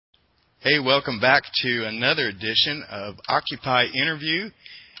Hey, welcome back to another edition of Occupy Interview.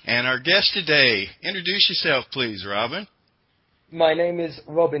 And our guest today, introduce yourself, please, Robin. My name is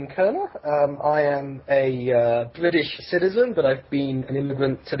Robin Kerner. I am a British citizen, but I've been an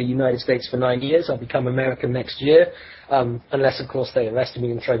immigrant to the United States for 9 years. I'll become American next year, unless, of course, they arrest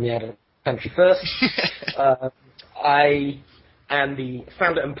me and throw me out of the country first. I am the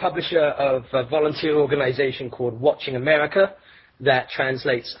founder and publisher of a volunteer organization called Watching America that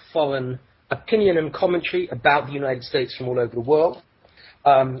translates foreign opinion and commentary about the United States from all over the world.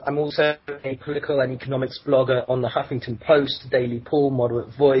 I'm also a political and economics blogger on the Huffington Post, Daily Pool,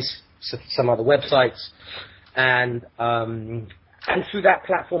 Moderate Voice, some other websites. And through that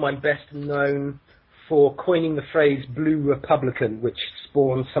platform, I'm best known for coining the phrase Blue Republican, which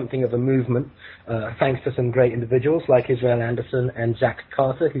spawned something of a movement, thanks to some great individuals like Israel Anderson and Zach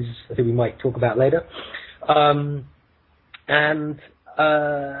Carter, who we might talk about later.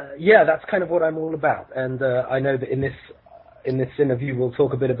 That's kind of what I'm all about. And I know that in this interview we'll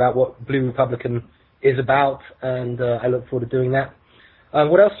talk a bit about what Blue Republican is about, and I look forward to doing that.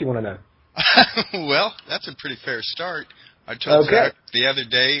 What else do you want to know? Well, that's a pretty fair start. I told Zach the other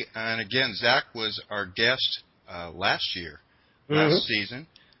day, and again, Zach was our guest last season.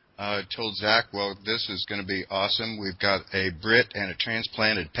 I told Zach, well, this is going to be awesome. We've got a Brit and a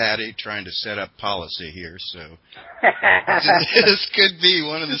transplanted Patty trying to set up policy here, so this could be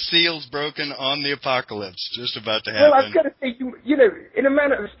one of the seals broken on the apocalypse, just about to happen. Well, I've got to say, you know, in a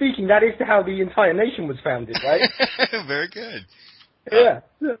manner of speaking, that is how the entire nation was founded, right? Very good. Yeah.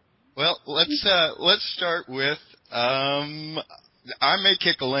 Well, let's start with, I may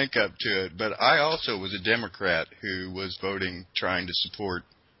kick a link up to it, but I also was a Democrat who was voting trying to support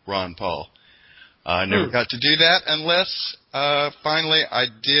Ron Paul. I never got to do that unless finally I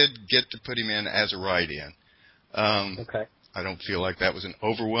did get to put him in as a write-in. I don't feel like that was an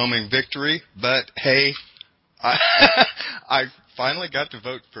overwhelming victory, but hey, I finally got to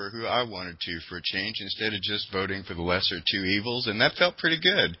vote for who I wanted to for a change instead of just voting for the lesser two evils, and that felt pretty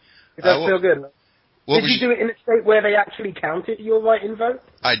good. It does feel good. Did you do it in a state where they actually counted your write-in vote?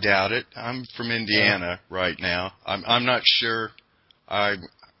 I doubt it. I'm from Indiana right now. I'm not sure.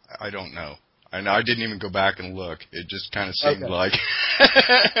 I don't know. I didn't even go back and look. It just kind of seemed like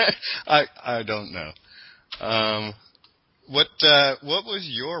I don't know. What was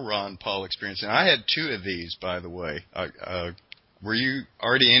your Ron Paul experience? And I had two of these, by the way. Were you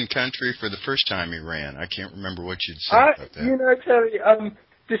already in country for the first time you ran? I can't remember what you'd said about that. You know, Terry,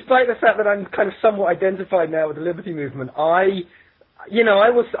 despite the fact that I'm kind of somewhat identified now with the Liberty Movement, I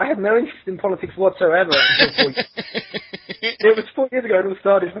had no interest in politics whatsoever until 4 years. It was 4 years ago it all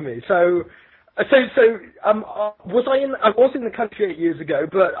started for me. So I was in the country 8 years ago,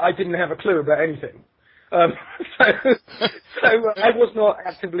 but I didn't have a clue about anything. So I was not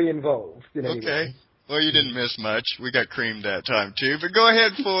actively involved in any way. Well, you didn't miss much. We got creamed that time too. But go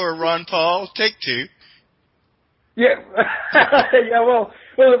ahead for Ron Paul. Take two. Yeah. Yeah. Well,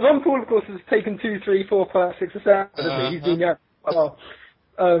 Ron Paul, of course, has taken 2, 3, 4, 5, 6, or 7. He's been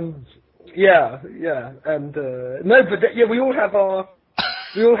we all have our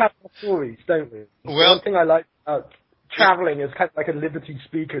stories, don't we? Well, one thing I like about traveling is kind of like a Liberty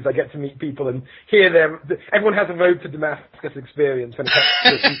speaker, is I get to meet people and hear them. Everyone has a road to Damascus experience when it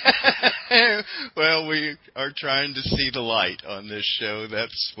comes to Well, we are trying to see the light on this show.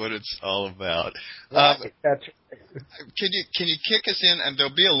 That's what it's all about. Right, that's right. Can you kick us in, and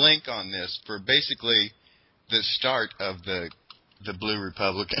there'll be a link on this for basically the start of the Blue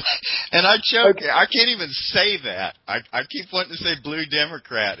Republican. And I choke. Okay. I can't even say that. I keep wanting to say Blue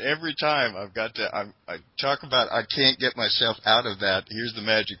Democrat every time. I talk about I can't get myself out of that. Here's the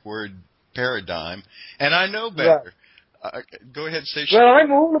magic word, paradigm. And I know better. Right. Go ahead and say Well,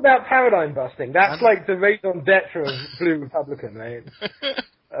 I'm all about paradigm busting. That's like the raison d'etre of Blue Republican, right?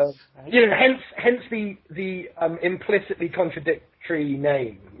 Hence the implicitly contradictory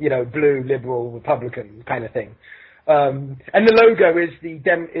name, Blue, Liberal, Republican kind of thing. And the logo is the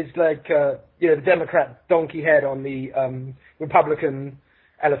Democrat donkey head on the Republican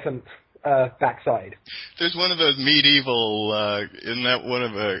elephant backside. There's one of those medieval, isn't that one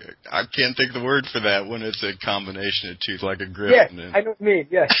of I can't think of the word for that when it's a combination of two, like a griffin. Yes, I know what you mean,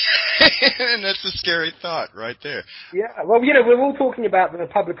 yes. And that's a scary thought right there. Yeah, well, we're all talking about the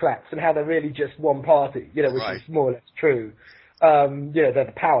Republicans and how they're really just one party, which is more or less true. They're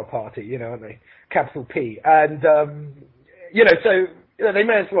the power party, aren't they? Capital P. And, they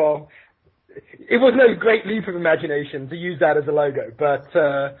may as well. It was no great leap of imagination to use that as a logo, but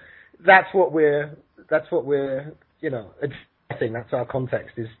that's what we're addressing. That's our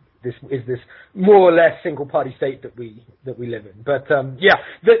context, is this more or less single party state that we live in. But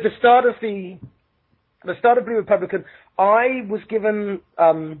the start of Blue Republican, I was given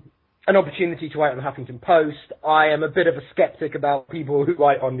an opportunity to write on the Huffington Post. I am a bit of a skeptic about people who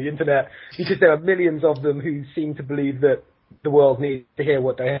write on the internet because there are millions of them who seem to believe that the world needs to hear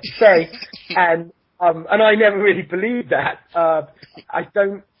what they have to say, and I never really believed that. I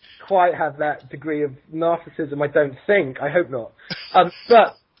don't quite have that degree of narcissism. I don't think. I hope not.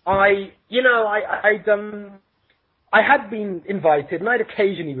 But I had been invited, and I'd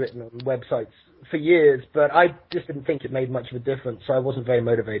occasionally written on websites for years, but I just didn't think it made much of a difference, so I wasn't very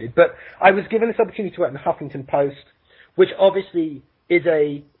motivated. But I was given this opportunity to write in the Huffington Post, which obviously is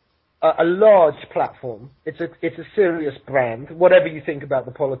a large platform. It's a serious brand, whatever you think about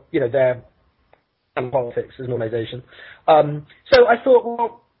their politics as an organization. So I thought,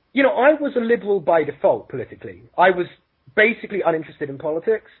 well, I was a liberal by default politically. I was basically uninterested in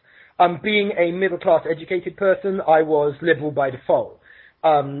politics. Being a middle-class educated person, I was liberal by default.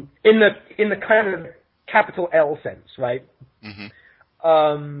 In the kind of capital L sense, right?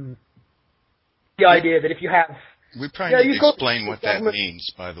 Mm-hmm. The idea that if you have... We probably need to explain what that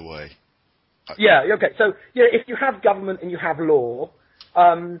means, by the way. Yeah, okay. So, if you have government and you have law,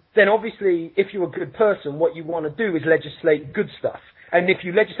 then obviously, if you're a good person, what you want to do is legislate good stuff. And if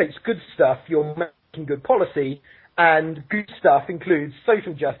you legislate good stuff, you're making good policy, and good stuff includes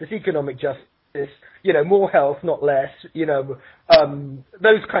social justice, economic justice, more health, not less,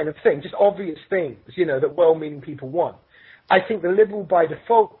 those kind of things, just obvious things, that well-meaning people want. I think the liberal by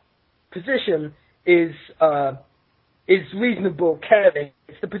default position is reasonable, caring.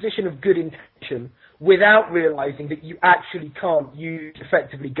 It's the position of good intention without realizing that you actually can't use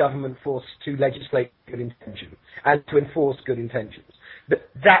effectively government force to legislate good intention and to enforce good intentions.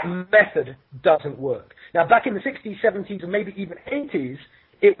 That method doesn't work. Now, back in the 60s, 70s, and maybe even 80s,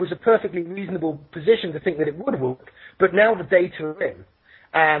 it was a perfectly reasonable position to think that it would work, but now the data are in,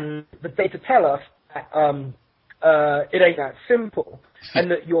 and the data tell us that it ain't that simple,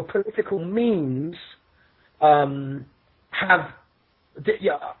 and that your political means are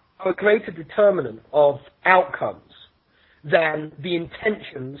a greater determinant of outcomes than the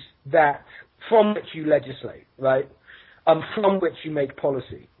intentions from which you legislate, right? From which you make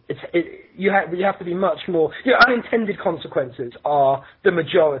policy. You have to be much more... unintended consequences are the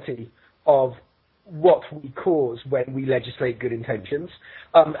majority of what we cause when we legislate good intentions.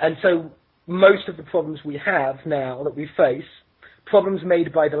 And so most of the problems we have now that we face, problems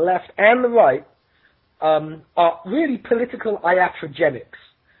made by the left and the right, are really political iatrogenics.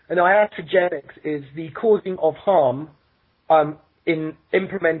 And iatrogenics is the causing of harm in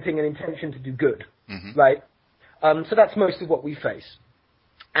implementing an intention to do good, mm-hmm. right? So that's most of what we face.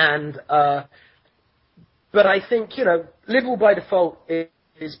 And, but I think, liberal by default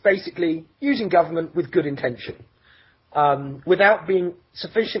is basically using government with good intention, without being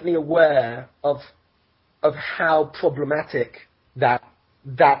sufficiently aware of how problematic that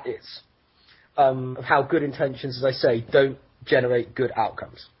is, of how good intentions, as I say, don't generate good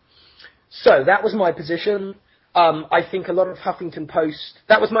outcomes. So that was my position. I think a lot of Huffington Post...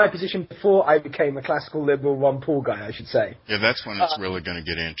 That was my position before I became a classical liberal Ron Paul guy, I should say. Yeah, that's when it's really going to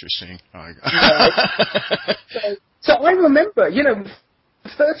get interesting. So I remember, I'm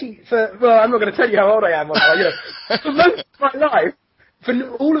not going to tell you how old I am. For most of my life, for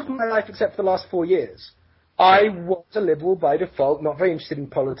all of my life except for the last 4 years, I was a liberal by default, not very interested in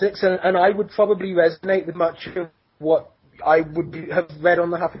politics, and I would probably resonate with much of what I would have read on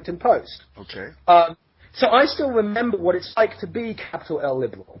the Huffington Post. Okay. So I still remember what it's like to be capital L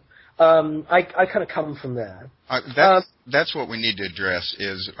liberal. I kind of come from there. That's what we need to address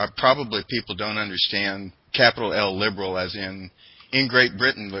is probably people don't understand capital L liberal as in Great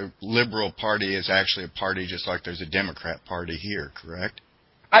Britain, the Liberal Party is actually a party just like there's a Democrat Party here, correct?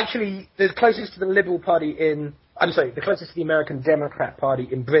 Actually, the closest to the Liberal Party the closest to the American Democrat Party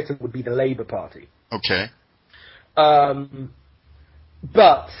in Britain would be the Labour Party. Okay.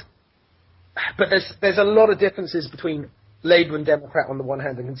 But there's a lot of differences between Labour and Democrat on the one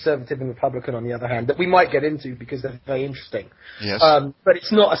hand and Conservative and Republican on the other hand that we might get into because they're very interesting. Yes. But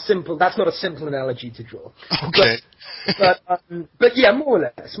that's not a simple analogy to draw. Okay. But yeah, more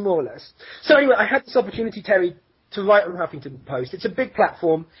or less. So anyway, I had this opportunity, Terry, to write on the Huffington Post. It's a big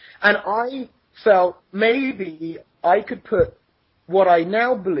platform, and I felt maybe I could put what I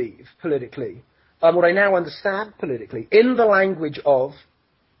now believe politically, what I now understand politically, in the language of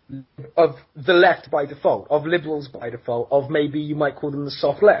the left by default, of liberals by default, of maybe you might call them the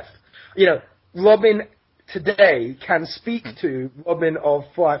soft left. Robin today can speak to Robin of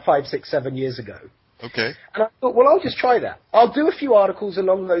 5, 6, 7 years ago. Okay. And I thought, well, I'll just try that. I'll do a few articles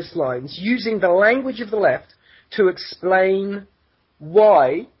along those lines using the language of the left to explain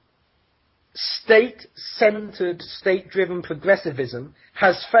why state-centered, state-driven progressivism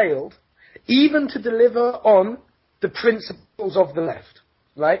has failed even to deliver on the principles of the left,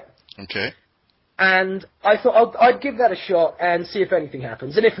 right? Okay. And I thought I'd give that a shot and see if anything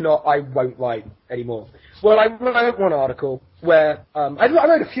happens. And if not, I won't write anymore. Well, I wrote one article where I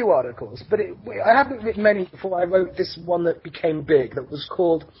wrote a few articles, but I haven't written many before I wrote this one that became big, that was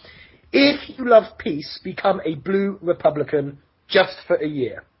called "If You Love Peace, Become a Blue Republican Just for a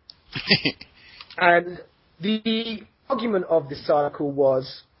Year." And the argument of this article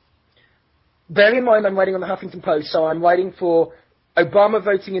was, bear in mind I'm writing on the Huffington Post, so I'm writing for Obama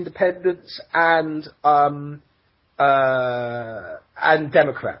voting independents and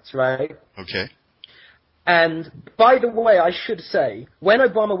Democrats, right? Okay. And by the way, I should say, when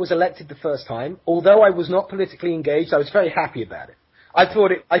Obama was elected the first time, although I was not politically engaged, I was very happy about it. I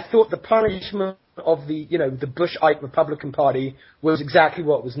thought the punishment of the Bush-Ike Republican Party was exactly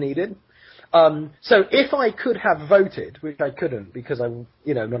what was needed. So if I could have voted, which I couldn't because I'm,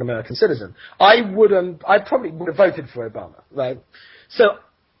 not an American citizen, I probably would have voted for Obama, right? So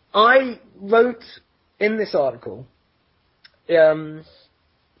I wrote in this article,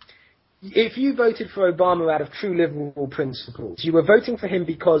 if you voted for Obama out of true liberal principles, you were voting for him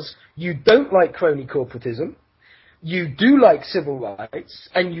because you don't like crony corporatism, you do like civil rights,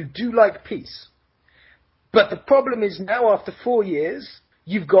 and you do like peace. But the problem is now, after 4 years,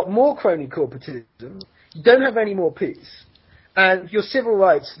 you've got more crony corporatism, you don't have any more peace, and your civil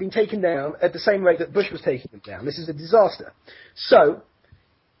rights have been taken down at the same rate that Bush was taking them down. This is a disaster. So,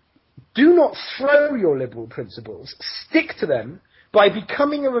 do not throw your liberal principles. Stick to them by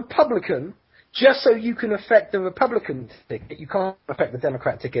becoming a Republican just so you can affect the Republican ticket. You can't affect the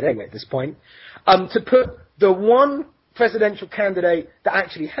Democrat ticket anyway at this point. To put the one presidential candidate that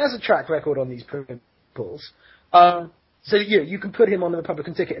actually has a track record on these principles, so you can put him on the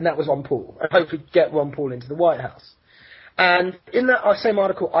Republican ticket, and that was Ron Paul, and hopefully get Ron Paul into the White House. And in that same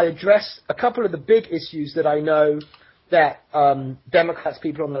article, I addressed a couple of the big issues that I know that Democrats,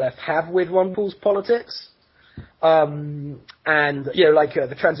 people on the left, have with Ron Paul's politics, and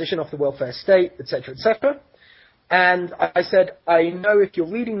the transition off the welfare state, etc., etc. And I said, I know if you're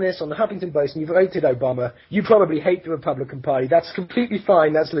reading this on the Huffington Post and you've voted Obama, you probably hate the Republican Party. That's completely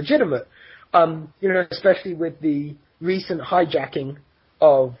fine. That's legitimate. Especially with the recent hijacking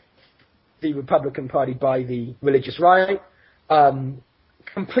of the Republican Party by the religious right.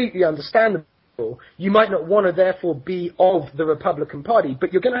 Completely understandable. You might not want to therefore be of the Republican Party,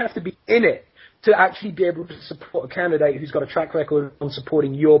 but you're going to have to be in it to actually be able to support a candidate who's got a track record on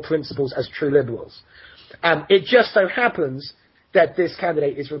supporting your principles as true liberals. It just so happens that this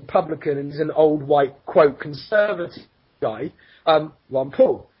candidate is Republican and is an old white, quote, conservative guy, Ron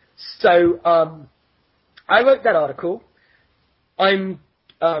Paul. So I wrote that article. I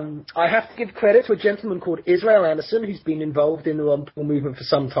have to give credit to a gentleman called Israel Anderson, who's been involved in the Ron Paul movement for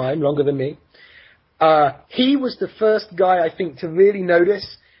some time, longer than me. He was the first guy, I think, to really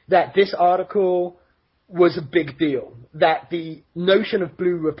notice that this article was a big deal, that the notion of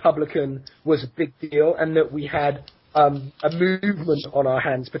blue Republican was a big deal, and that we had a movement on our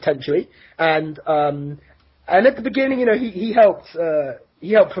hands potentially. And at the beginning, he helped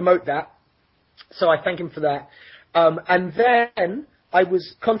promote that, so I thank him for that. And then I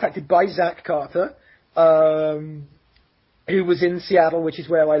was contacted by Zach Carter, who was in Seattle, which is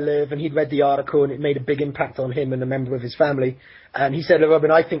where I live, and he'd read the article, and it made a big impact on him and a member of his family. And he said,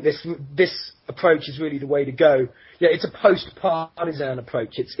 Robin, I think this approach is really the way to go. Yeah, it's a post-partisan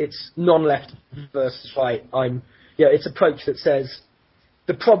approach. It's non-left versus right. It's an approach that says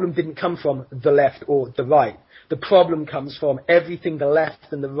the problem didn't come from the left or the right. The problem comes from everything the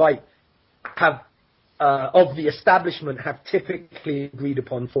left and the right have of the establishment have typically agreed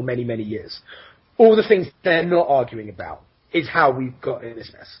upon for many, many years. All the things they're not arguing about is how we've got in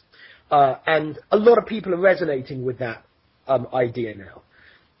this mess. And a lot of people are resonating with that idea now.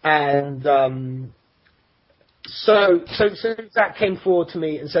 And so Zach came forward to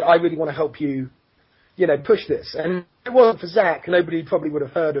me and said, I really want to help you, push this. And if it wasn't for Zach, nobody probably would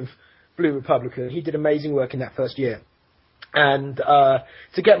have heard of Blue Republican. He did amazing work in that first year. And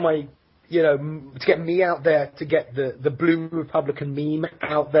to get me out there, to get the Blue Republican meme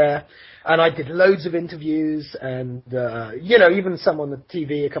out there. And I did loads of interviews and, even some on the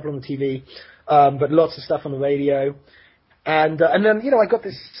TV, a couple on the TV, but lots of stuff on the radio. And then, I got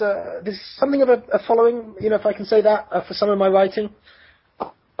this something of a following, if I can say that, for some of my writing.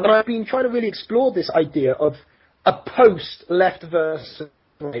 And I've been trying to really explore this idea of a post-left versus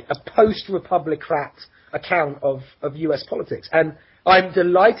celebrate a post-Republicrat account of U.S. politics. And I'm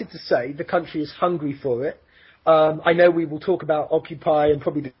delighted to say the country is hungry for it. I know we will talk about Occupy and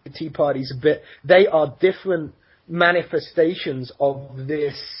probably the Tea Parties a bit. They are different manifestations of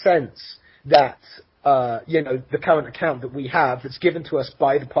this sense that, the current account that we have that's given to us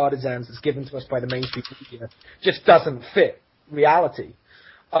by the partisans, that's given to us by the mainstream media, just doesn't fit reality.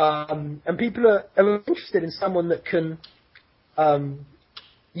 And people are interested in someone that can,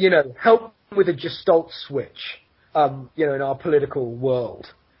 help with a Gestalt switch, in our political world.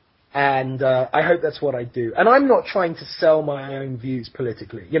 And I hope that's what I do. And I'm not trying to sell my own views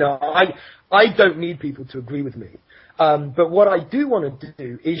politically. I don't need people to agree with me. But what I do want to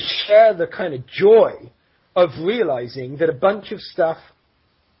do is share the kind of joy of realizing that a bunch of stuff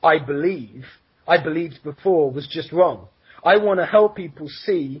I believed before was just wrong. I want to help people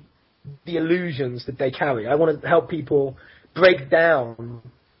see the illusions that they carry. I want to help people break down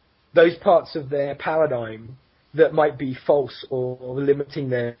those parts of their paradigm that might be false or limiting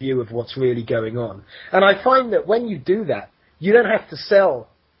their view of what's really going on. And I find that when you do that, you don't have to sell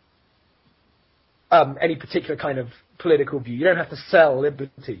any particular kind of political view. You don't have to sell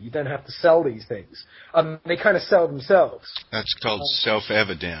liberty. You don't have to sell these things. They kind of sell themselves. That's called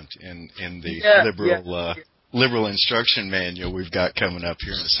self-evident in the liberal instruction manual we've got coming up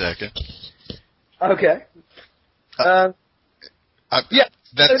here in a second. Okay.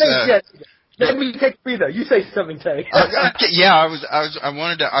 Let me take a breather. You say something, Terry. I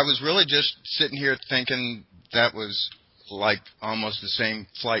was really just sitting here thinking that was like almost the same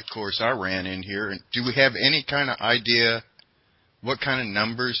flight course I ran in here. And do we have any kind of idea what kind of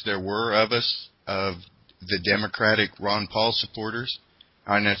numbers there were of the Democratic Ron Paul supporters?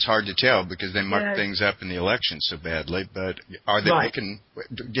 And it's hard to tell because they mucked things up in the election so badly. But are they making?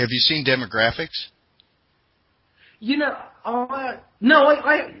 Have you seen demographics? I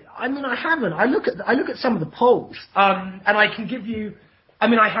haven't. I look at some of the polls, and I can give you.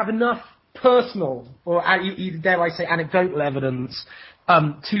 I have enough personal, or either dare I say anecdotal evidence,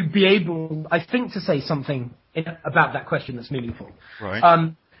 to be able, I think, to say something about that question that's meaningful. Right.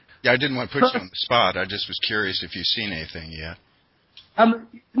 I didn't want to put you on the spot. I just was curious if you've seen anything yet.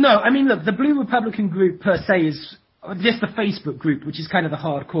 No, look, the Blue Republican group per se is just the Facebook group, which is kind of the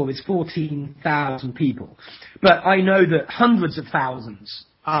hardcore. It's 14,000 people. But I know that hundreds of thousands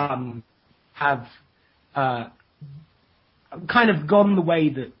have kind of gone the way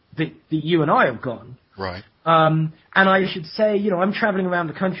that you and I have gone. Right. And I should say, I'm traveling around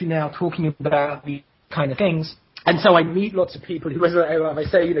the country now talking about these kind of things. And so I meet lots of people who, as I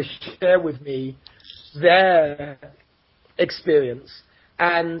say, share with me their experience.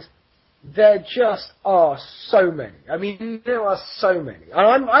 And there just are so many. There are so many.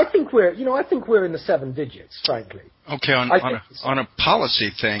 And I think we're in the 7 digits, frankly. Okay, on a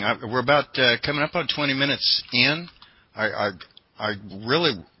policy thing, we're about coming up on 20 minutes in. I'm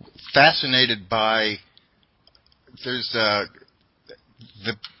really fascinated by there's the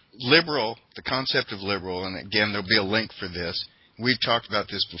concept of liberal, and again there'll be a link for this. We've talked about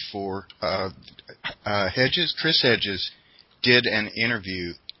this before. Chris Hedges did an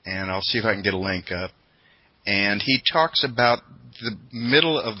interview, and I'll see if I can get a link up. And he talks about the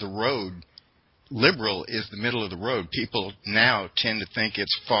middle of the road. Liberal is the middle of the road. People now tend to think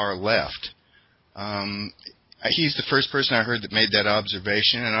it's far left. He's the first person I heard that made that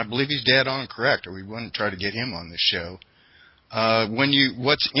observation, and I believe he's dead on correct, or we wouldn't try to get him on this show.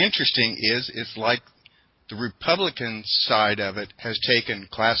 What's interesting is it's like the Republican side of it has taken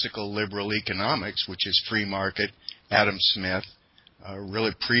classical liberal economics, which is free market, Adam Smith,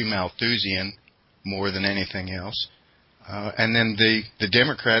 really pre-Malthusian more than anything else. And then the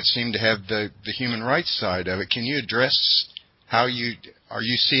Democrats seem to have the human rights side of it. Can you address are you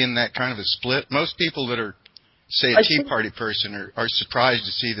seeing that kind of a split? Most people that are, say, a Tea Party person are surprised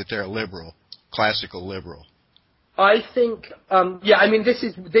to see that they're a liberal, classical liberal. I think,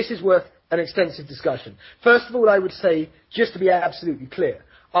 this is worth an extensive discussion. First of all, I would say, just to be absolutely clear,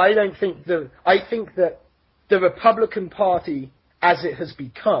 I think that the Republican Party, as it has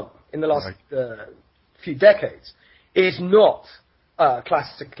become in the last few decades, is not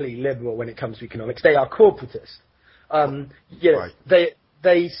classically liberal when it comes to economics. They are corporatist.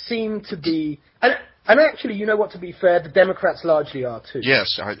 They seem to be, and actually, to be fair, the Democrats largely are too.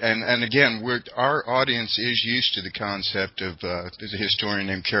 Yes, and again, our audience is used to the concept of, there's a historian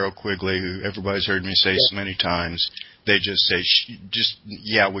named Carroll Quigley who everybody's heard me say so many times. They just say,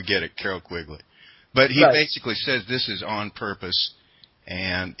 we get it, Carroll Quigley. But he basically says this is on purpose,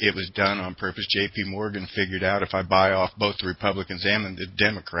 and it was done on purpose. J.P. Morgan figured out if I buy off both the Republicans and the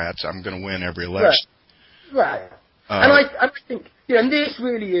Democrats, I'm going to win every election. Right. I think, and this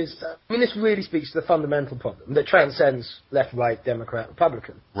really is, this really speaks to the fundamental problem that transcends left, right, Democrat,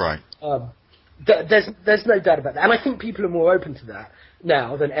 Republican. Right. There's no doubt about that. And I think people are more open to that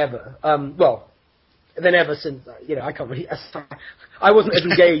now than ever. Than ever since, I can't really, I wasn't as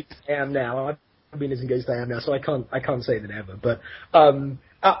engaged as I am now. I've been as engaged as I am now, so I can't say that ever. But,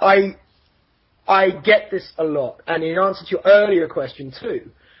 I get this a lot. And in answer to your earlier question too,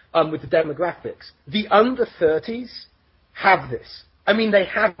 with the demographics, the under 30s have this. They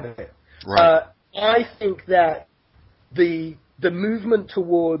have it. Right. I think that the movement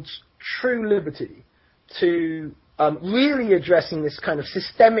towards true liberty, to really addressing this kind of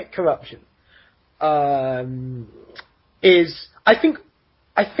systemic corruption, is, I think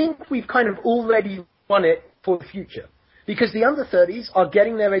we've kind of already won it for the future, because the under 30s are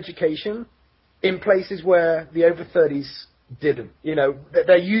getting their education in places where the over 30s didn't.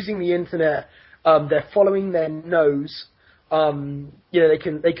 They're using the internet. They're following their nose. They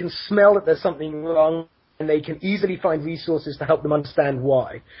can smell that there's something wrong, and they can easily find resources to help them understand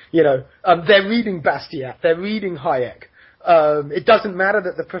why. They're reading Bastiat. They're reading Hayek. It doesn't matter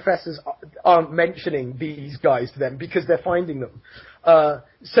that the professors aren't mentioning these guys to them because they're finding them.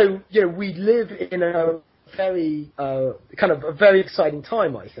 We live in a very kind of a very exciting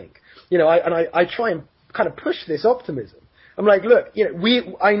time, I think. I try and kind of push this optimism. I'm like, look,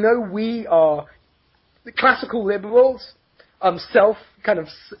 I know we are the classical liberals,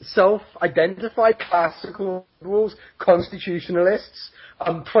 self-identified classical liberals, constitutionalists,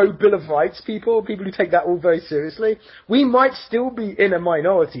 pro-Bill of Rights people who take that all very seriously. We might still be in a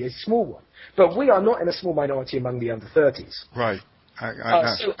minority, a small one, but we are not in a small minority among the under 30s. Right.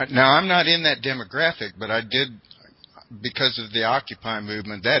 Now, I'm not in that demographic, but I did, because of the Occupy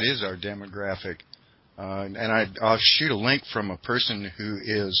movement, that is our demographic. And I'll shoot a link from a person who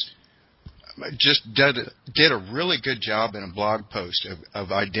just did a really good job in a blog post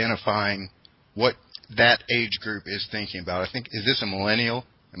of identifying what that age group is thinking about. I think, is this a millennial?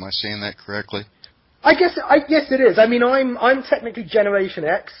 Am I saying that correctly? Yes, it is. I'm technically Generation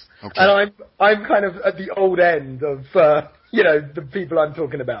X, okay. And I'm kind of at the old end of the people I'm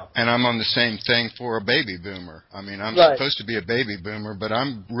talking about. And I'm on the same thing for a baby boomer. I'm right. supposed to be a baby boomer, but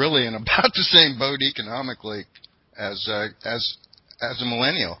I'm really in about the same boat economically as a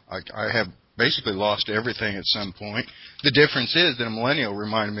millennial. I have basically lost everything at some point. The difference is that a millennial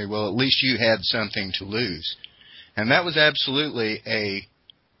reminded me, well, at least you had something to lose. And that was absolutely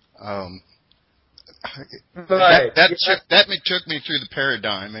that took me through the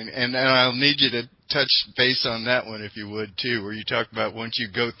paradigm, and I'll need you to touch base on that one if you would too, where you talked about once you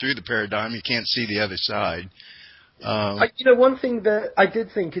go through the paradigm, you can't see the other side. One thing that I did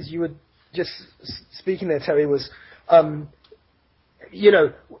think as you were just speaking there, Terry, was,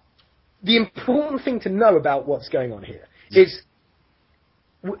 the important thing to know about what's going on here is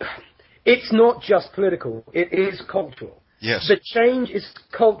it's not just political, it is cultural. Yes. The change is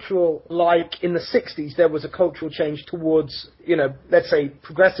cultural, like in the 60s there was a cultural change towards, let's say,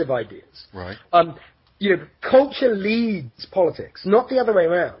 progressive ideas. Right. Culture leads politics, not the other way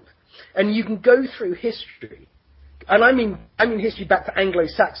around. And you can go through history, and I mean history back to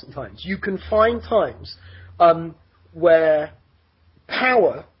Anglo-Saxon times. You can find times where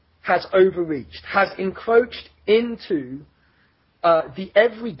power has overreached, has encroached into the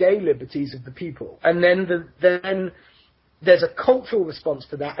everyday liberties of the people, and then there's a cultural response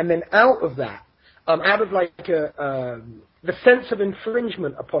to that, and then out of that, out of the sense of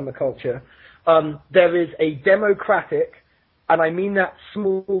infringement upon the culture, there is a democratic, and I mean that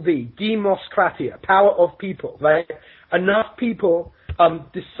small d, demoskratia, power of people, right? Enough people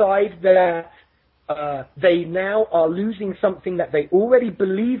decide that they now are losing something that they already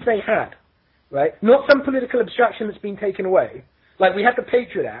believe they had, right? Not some political abstraction that's been taken away. Like we had the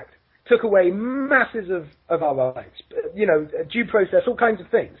Patriot Act, took away masses of our rights, due process, all kinds of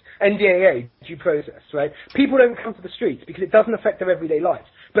things. NDAA, due process, right? People don't come to the streets because it doesn't affect their everyday lives.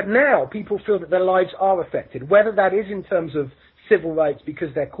 But now people feel that their lives are affected, whether that is in terms of civil rights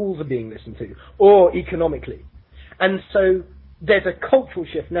because their calls are being listened to, or economically. And so there's a cultural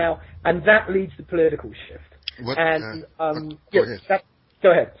shift now, and that leads to political shift.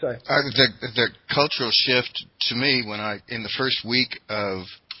 Go ahead, sorry. The cultural shift, to me, in the first week of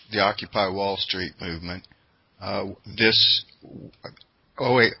the Occupy Wall Street movement, this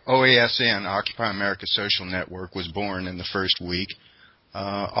OASN, Occupy America Social Network, was born in the first week.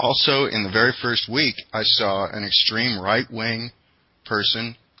 Also, in the very first week, I saw an extreme right-wing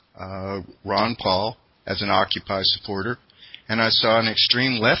person, Ron Paul, as an Occupy supporter, and I saw an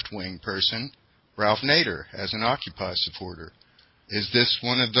extreme left-wing person, Ralph Nader, as an Occupy supporter. Is this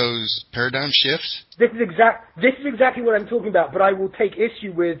one of those paradigm shifts? This is exactly what I'm talking about. But I will take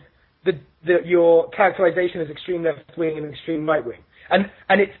issue with your characterization as extreme left wing and extreme right wing, and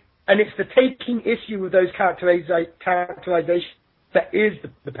it's the taking issue with those characterizations that is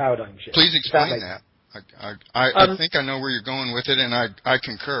the paradigm shift. Please explain that. I think I know where you're going with it, and I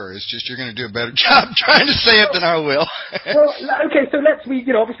concur. It's just you're going to do a better job trying to say it than I will. Well, okay, so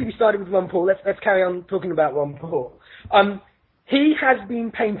obviously we started with Ron Paul. Let's carry on talking about Ron Paul. He has been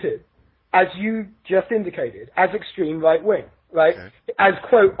painted, as you just indicated, as extreme right wing, right? Okay. As,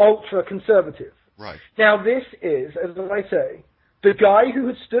 quote, ultra conservative. Right. Now this is, as I say, the guy who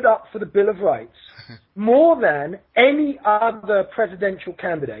has stood up for the Bill of Rights more than any other presidential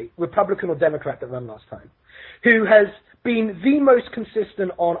candidate, Republican or Democrat, that ran last time, who has been the most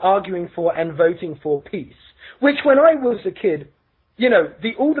consistent on arguing for and voting for peace. Which, when I was a kid,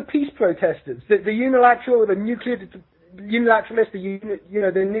 all the peace protesters, the unilateral, the unilateralists, the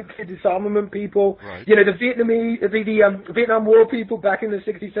nuclear disarmament people, right. The Vietnamese, the Vietnam War people back in the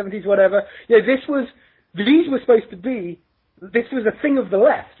 60s, 70s, whatever. These were supposed to be. This was a thing of the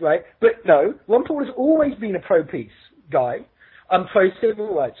left, right? But no, Ron Paul has always been a pro-peace guy,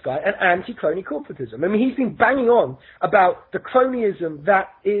 pro-civil rights guy, and anti-crony corporatism. I mean, he's been banging on about the cronyism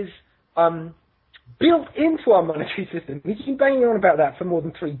that is built into our monetary system. He's been banging on about that for more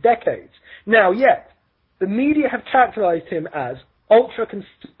than 3 decades. Now, yet, the media have characterized him as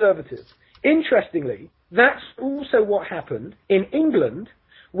ultra-conservative. Interestingly, that's also what happened in England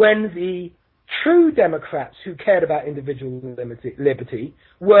when the true Democrats who cared about individual liberty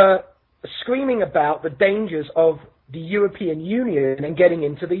were screaming about the dangers of the European Union and getting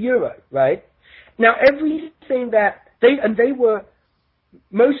into the euro, right? Now, everything that they were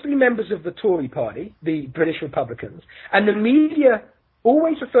mostly members of the Tory party, the British Republicans, and the media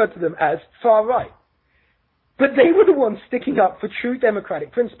always referred to them as far right. But they were the ones sticking up for true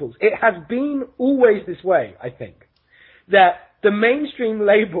democratic principles. It has been always this way, I think, that the mainstream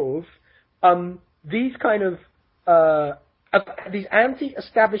labels these kind of these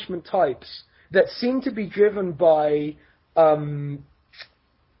anti-establishment types that seem to be driven by a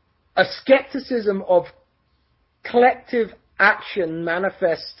skepticism of collective action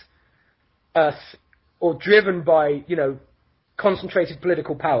manifest or driven by concentrated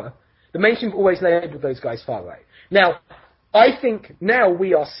political power. The mainstream always labeled those guys far right. Now, I think now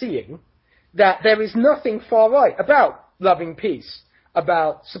we are seeing that there is nothing far right about loving peace,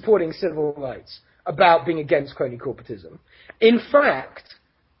 about supporting civil rights, about being against crony corporatism. In fact,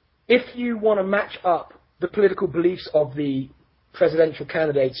 if you want to match up the political beliefs of the presidential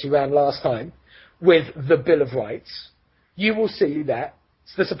candidates who ran last time with the Bill of Rights, you will see that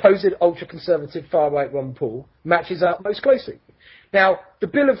the supposed ultra-conservative far-right Ron Paul matches up most closely. Now, the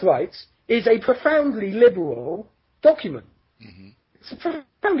Bill of Rights is a profoundly liberal document. Mm-hmm. It's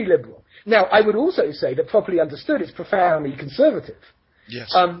profoundly liberal. Now, I would also say that properly understood, it's profoundly conservative.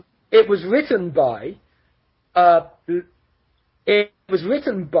 Yes. It was written by. I'm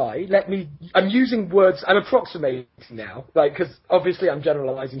using words. I'm approximating now, because obviously I'm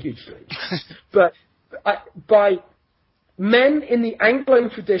generalizing hugely, but by men in the Anglo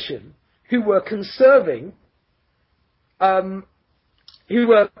tradition who were conserving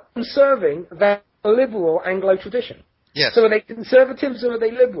that liberal Anglo tradition. Yes. So are they conservatives or are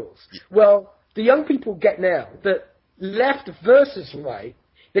they liberals? Yeah. Well, the young people get now that left versus right,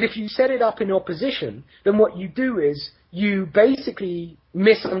 that if you set it up in opposition, then what you do is you basically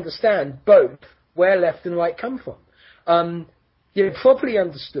misunderstand both where left and right come from. Properly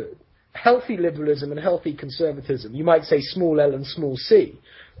understood, healthy liberalism and healthy conservatism, you might say small l and small c,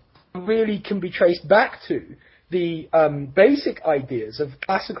 really can be traced back to the basic ideas of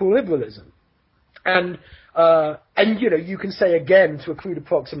classical liberalism. And you can say again, to a crude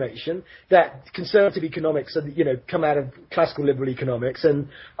approximation, that conservative economics are, come out of classical liberal economics, and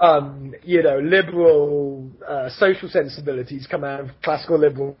liberal social sensibilities come out of classical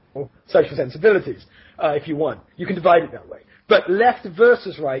liberal social sensibilities. If you want, you can divide it that way. But left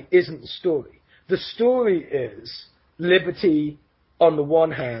versus right isn't the story. The story is liberty on the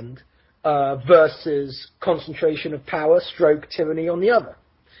one hand versus concentration of power, stroke tyranny on the other.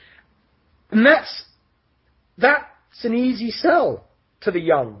 And that's an easy sell to the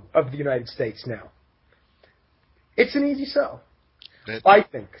young of the United States now. It's an easy sell, I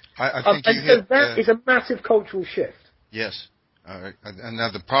think. I think that is a massive cultural shift. Yes. And now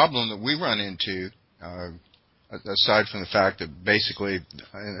the problem that we run into, aside from the fact that basically,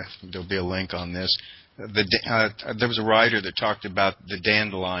 there'll be a link on this, there was a writer that talked about the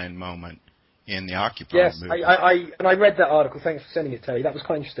dandelion moment in the Occupy Yes, movement. I read that article. Thanks for sending it, Terry. That was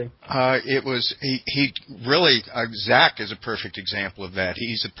quite interesting. It was he really Zach is a perfect example of that.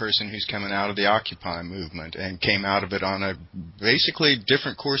 He's a person who's coming out of the Occupy movement and came out of it on a basically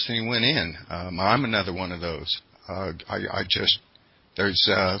different course than he went in. I'm another one of those.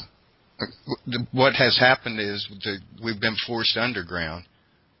 What has happened is we've been forced underground.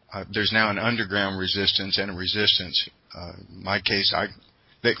 There's now an underground resistance and a resistance. In my case,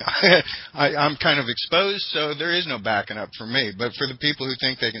 I'm kind of exposed, so there is no backing up for me. But for the people who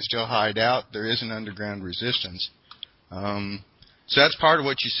think they can still hide out, there is an underground resistance. So that's part of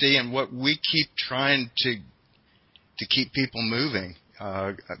what you see, and what we keep trying to keep people moving.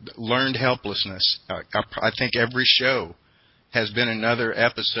 Learned helplessness. I think every show has been another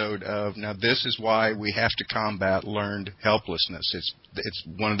episode of, now this is why we have to combat learned helplessness. It's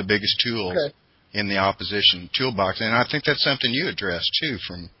one of the biggest tools in the opposition toolbox, and I think that's something you addressed too,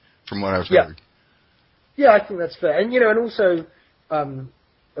 from what I've heard. Yeah, I think that's fair. And and also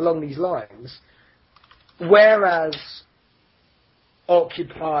along these lines, whereas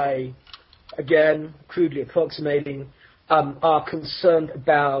Occupy, again, crudely approximating, are concerned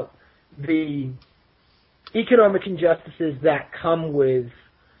about the economic injustices that come with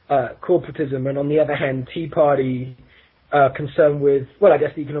corporatism, and on the other hand, Tea Party concerned with, well, I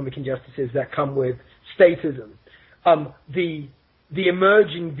guess the economic injustices that come with statism. The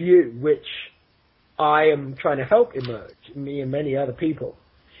emerging view, which I am trying to help emerge, me and many other people,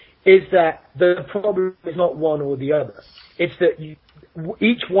 is that the problem is not one or the other. It's that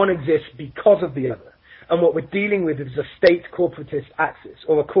each one exists because of the other. And what we're dealing with is a state corporatist axis,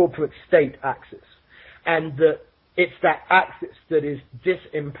 or a corporate state axis. And that it's that axis that is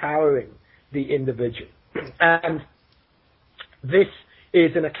disempowering the individual. And this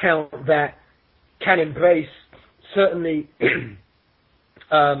is an account that can embrace certainly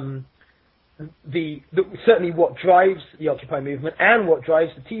certainly what drives the Occupy movement and what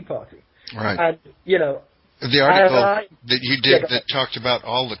drives the Tea Party. Right. And the article that you did that talked about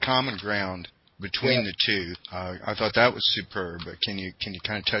all the common ground between the two, I thought that was superb. But can you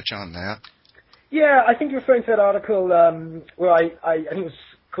kind of touch on that? Yeah, I think you're referring to that article where I think it was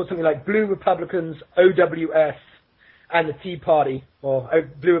called something like Blue Republicans, OWS, and the Tea Party, or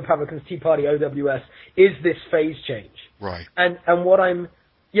Blue Republicans, Tea Party, OWS, is this phase change? Right. And what I'm,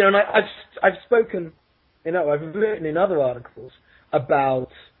 and I've spoken, I've written in other articles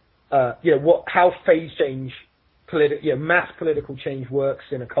about, how phase change, mass political change works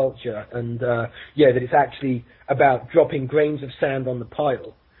in a culture, and that it's actually about dropping grains of sand on the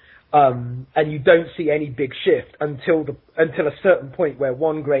pile. And you don't see any big shift until a certain point where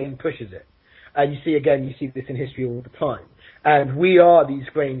one grain pushes it. And you see this in history all the time. And we are these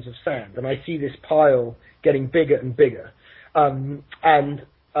grains of sand. And I see this pile getting bigger and bigger.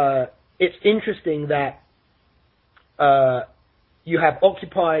 It's interesting that you have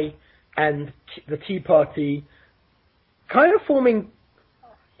Occupy and the Tea Party kind of forming,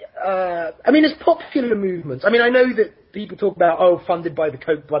 as popular movements. I know that people talk about, funded by the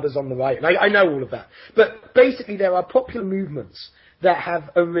Koch brothers on the right, and I know all of that. But basically there are popular movements that have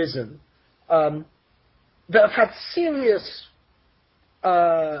arisen, that have had a serious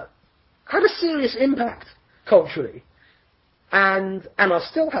impact culturally, and are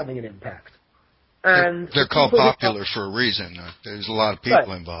still having an impact. And they're called popular for a reason. There's a lot of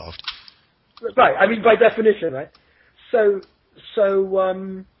people involved. Right. By definition, right? So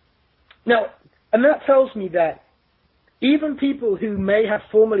now, and that tells me that even people who may have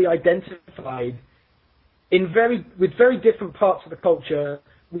formally identified with very different parts of the culture,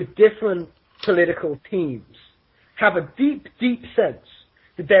 with different political teams, have a deep, deep sense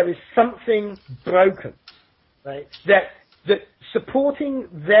that there is something broken, right? That supporting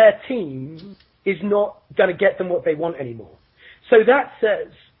their team is not going to get them what they want anymore. So that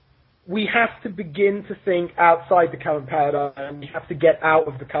says we have to begin to think outside the current paradigm. We have to get out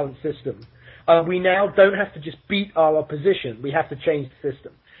of the current system. We now don't have to just beat our opposition. We have to change the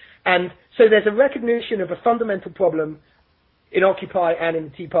system. And so there's a recognition of a fundamental problem in Occupy and in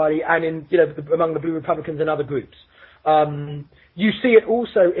the Tea Party and in, among the Blue Republicans and other groups. You see it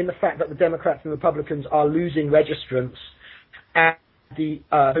also in the fact that the Democrats and Republicans are losing registrants, and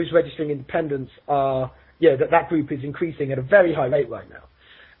those registering independents are, that group is increasing at a very high rate right now.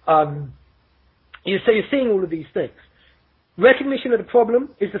 So you're seeing all of these things. Recognition of the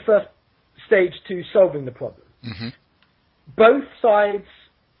problem is the first stage to solving the problem. Mm-hmm. Both sides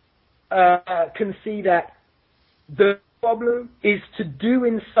can see that the problem is to do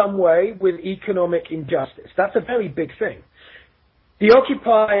in some way with economic injustice. That's a very big thing. The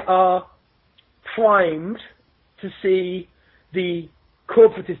Occupy are primed to see the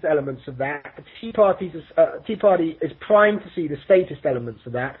corporatist elements of that. The Tea Party is primed to see the statist elements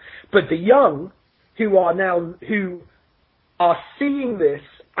of that. But the young, who are seeing this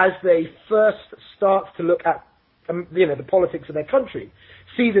as they first start to look at the politics of their country,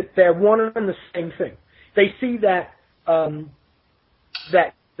 see that they're one and the same thing. They see that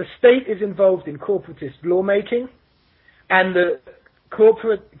that the state is involved in corporatist lawmaking, and the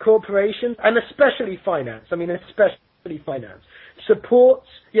corporations, and especially finance, supports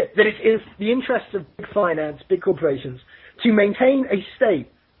that it is the interests of big finance, big corporations, to maintain a state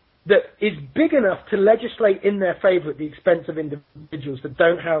that is big enough to legislate in their favor at the expense of individuals that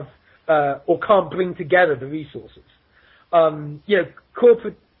don't have or can't bring together the resources.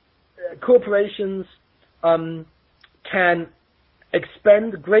 Corporations can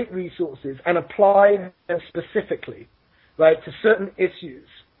expend great resources and apply them specifically, right, to certain issues,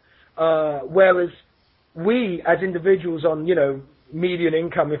 whereas we, as individuals on, median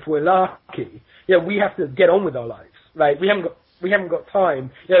income, if we're lucky, we have to get on with our lives, right? We haven't got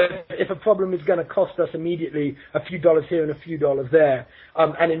time. If a problem is going to cost us immediately a few dollars here and a few dollars there,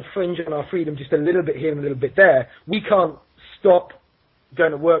 and infringe on our freedom just a little bit here and a little bit there, we can't stop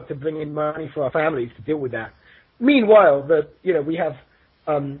going to work to bring in money for our families to deal with that. Meanwhile, we have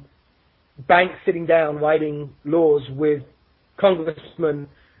banks sitting down writing laws with congressmen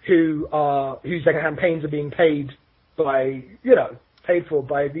whose campaigns are being paid for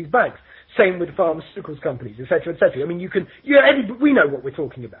by these banks. Same with pharmaceuticals companies, et cetera, et cetera. I mean, we know what we're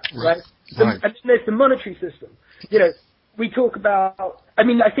talking about, right? And then there's the monetary system. We talk about, I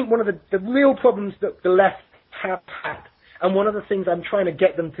think one of the real problems that the left have had, and one of the things I'm trying to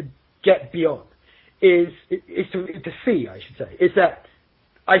get them to get beyond, is to see, I should say, is that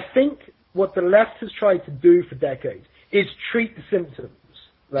I think what the left has tried to do for decades is treat the symptoms,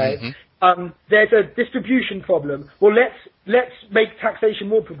 right? Mm-hmm. There's a distribution problem. Well, let's make taxation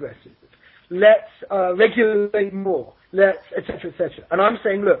more progressive. Let's regulate more. Let's, et cetera, et cetera. And I'm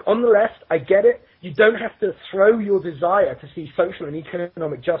saying, look, on the left, I get it. You don't have to throw your desire to see social and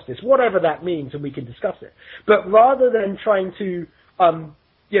economic justice, whatever that means, and we can discuss it. But rather than trying to,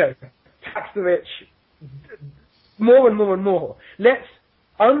 tax the rich more and more and more, let's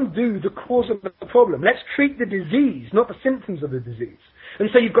undo the cause of the problem. Let's treat the disease, not the symptoms of the disease.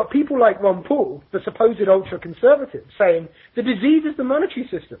 And so you've got people like Ron Paul, the supposed ultra-conservative, saying the disease is the monetary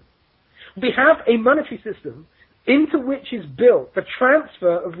system. We have a monetary system into which is built the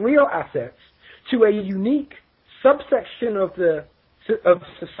transfer of real assets to a unique subsection of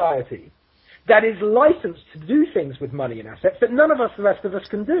society that is licensed to do things with money and assets that none of us, the rest of us,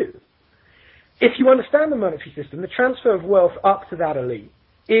 can do. If you understand the monetary system, the transfer of wealth up to that elite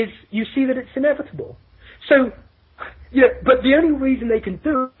you see that it's inevitable. So, but the only reason they can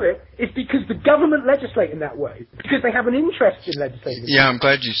do it is because the government legislate in that way, because they have an interest in legislating. Yeah, I'm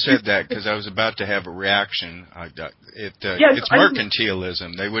glad you said that, because I was about to have a reaction. It's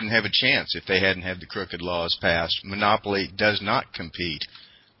mercantilism. They wouldn't have a chance if they hadn't had the crooked laws passed. Monopoly does not compete.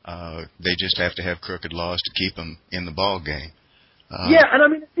 They just have to have crooked laws to keep them in the ball game. And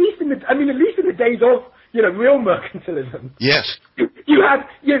at least in the days of real mercantilism. Yes. You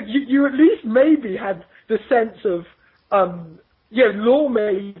at least maybe had the sense of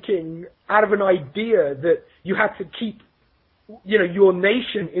lawmaking out of an idea that you had to keep your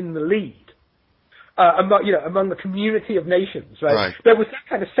nation in the lead among the community of nations, right? There was that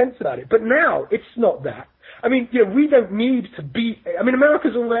kind of sense about it, but now it's not that. We don't need to be.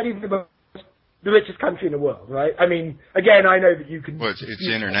 America's already the richest country in the world, right? Again, I know that you can. Well, it's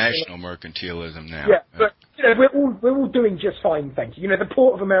international mercantilism now. Yeah, but we're all doing just fine, thank you. The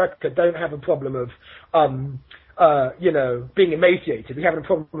Port of America don't have a problem of being emaciated. We have a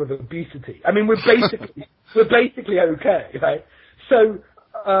problem with obesity. We're basically okay, right? So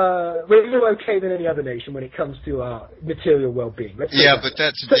we're more okay than any other nation when it comes to our material well-being. But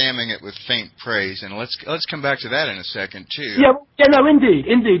that's damning it with faint praise, and let's come back to that in a second too. No,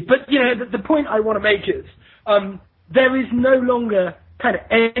 indeed. But the point I want to make is there is no longer kind of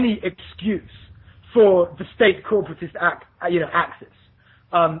any excuse for the state corporatist axis.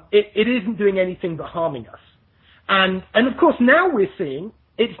 It isn't doing anything but harming us, and of course now we're seeing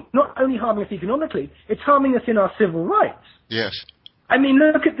it's not only harming us economically, it's harming us in our civil rights. Yes.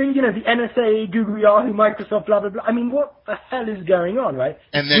 Look at the NSA, Google, Yahoo, Microsoft, blah, blah, blah. What the hell is going on, right?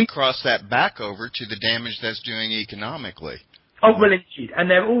 And then cross that back over to the damage that's doing economically. Oh, well, indeed. And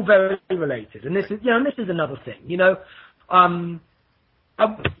they're all very related. And this is another thing, you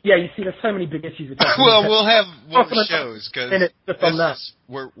see, there's so many big issues. Well, we'll have more shows, because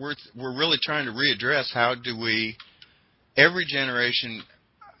we're really trying to readdress every generation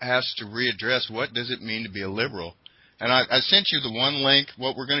has to readdress what does it mean to be a liberal. and I sent you the one link.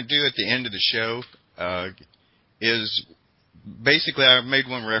 What we're going to do at the end of the show is basically, I made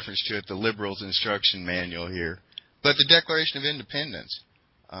one reference to it, the Liberals Instruction Manual here. But the Declaration of Independence,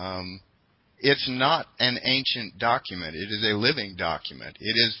 it's not an ancient document. It is a living document.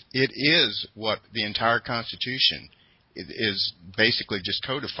 It is what the entire Constitution is basically just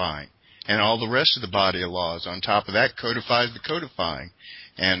codifying. And all the rest of the body of laws on top of that codifies the codifying,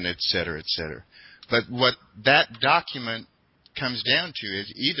 and et cetera, et cetera. But what that document comes down to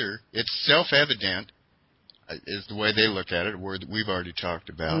is either it's self-evident, is the way they look at it, a word that we've already talked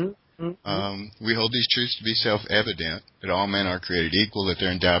about. We hold these truths to be self-evident, that all men are created equal, that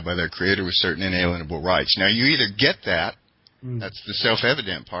they're endowed by their Creator with certain inalienable rights. Now, you either get that, that's the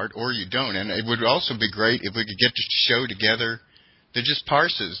self-evident part, or you don't. And it would also be great if we could get to show together that just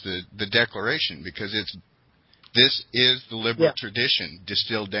parses the Declaration, because this is the liberal tradition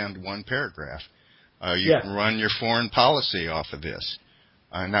distilled down to one paragraph. You can run your foreign policy off of this.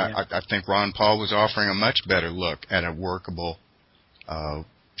 And I think Ron Paul was offering a much better look at a workable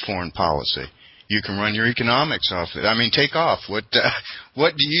foreign policy. You can run your economics off it. I mean, take off. What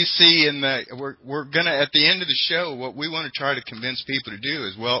do you see in the? We're gonna, at the end of the show, what we want to try to convince people to do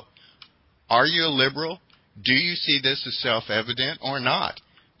is, well, are you a liberal? Do you see this as self-evident or not?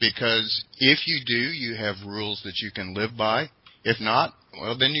 Because if you do, you have rules that you can live by. If not,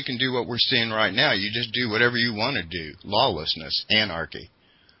 well, then you can do what we're seeing right now. You just do whatever you want to do. Lawlessness, anarchy.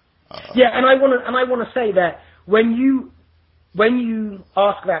 And I want to say that when you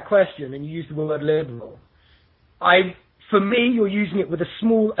ask that question and you use the word liberal, for me, you're using it with a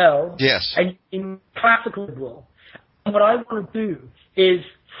small L. Yes. And in classical liberal. And what I want to do is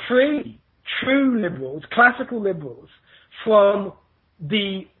free true liberals, classical liberals, from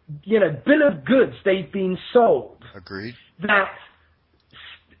the bill of goods they've been sold. Agreed. That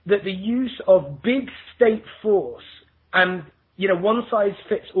the use of big state force and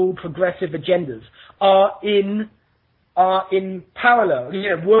one-size-fits-all progressive agendas are in parallel,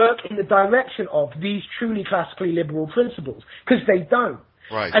 work in the direction of these truly classically liberal principles, because they don't.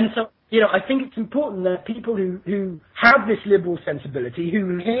 Right. And so, I think it's important that people who have this liberal sensibility,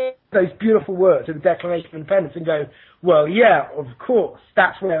 who hear those beautiful words of the Declaration of Independence and go, well, yeah, of course,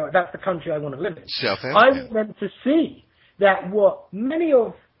 that's the country I want to live in. Self-evident. I want them to see that what many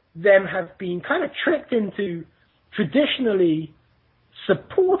of them have been kind of tricked into traditionally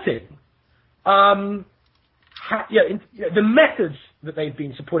supporting, the methods that they've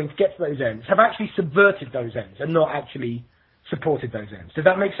been supporting to get to those ends have actually subverted those ends and not actually supported those ends. Does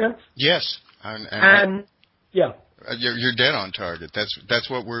that make sense? Yes. You're dead on target. That's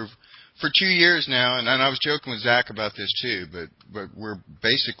what we're, for 2 years now, and I was joking with Zach about this too, but we're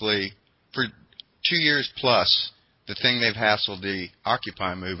basically, for 2 years plus, the thing they've hassled the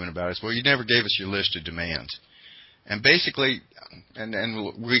Occupy movement about is, well, you never gave us your list of demands. And basically, and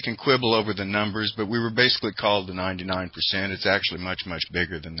we can quibble over the numbers, but we were basically called the 99%. It's actually much, much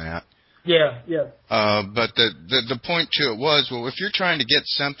bigger than that. Yeah. But the point to it was, well, if you're trying to get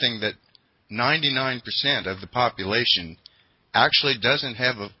something that 99% of the population actually doesn't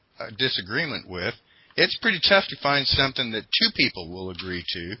have a disagreement with, it's pretty tough to find something that two people will agree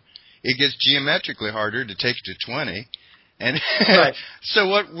to. It gets geometrically harder to take it to 20. And right. So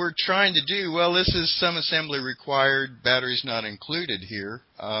what we're trying to do, well, this is some assembly required, batteries not included here.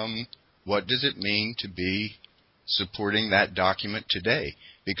 What does it mean to be supporting that document today?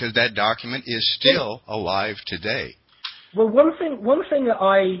 Because that document is still alive today. Well, one thing that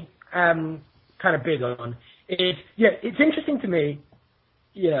I am kind of big on is, it's interesting to me,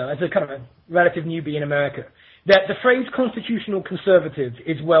 as a kind of a relative newbie in America, that the phrase constitutional conservative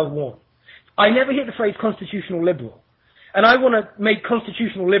is well worn. I never hear the phrase constitutional liberal. And I want to make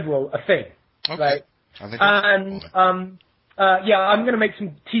constitutional liberal a thing. Okay. Right? I think I'm going to make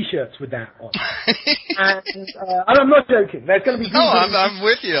some T-shirts with that on. And I'm not joking. There's going to be. No, I'm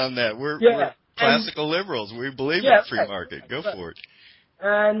with you on that. We're classical liberals. We believe in free market. Go for it.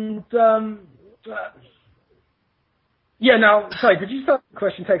 And now, sorry. Did you start the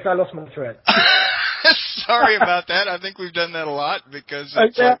question? Because I lost my thread. Sorry about that. I think we've done that a lot because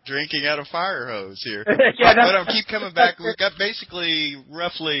it's like drinking out of a fire hose here. But I'll keep coming back. We've got basically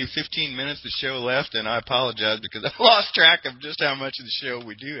roughly 15 minutes of the show left, and I apologize because I lost track of just how much of the show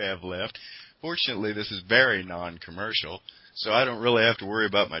we do have left. Fortunately, this is very non-commercial, so I don't really have to worry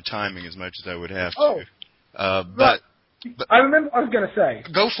about my timing as much as I would have to. But I remember what I was going to say.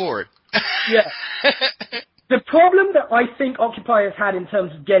 Go for it. Yeah. The problem that I think Occupy has had in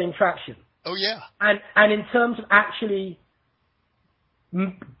terms of getting traction. Oh, yeah. And in terms of actually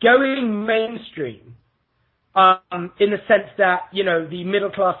going mainstream in the sense that, the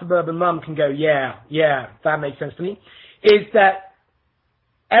middle-class suburban mum can go, yeah, that makes sense to me, is that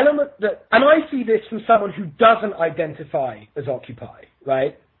element that, and I see this from someone who doesn't identify as Occupy,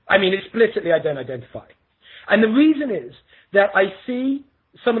 right? I mean, explicitly I don't identify. And the reason is that I see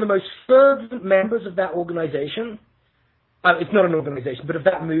some of the most fervent members of that organization, it's not an organization, but of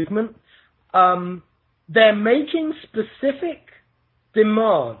that movement, they're making specific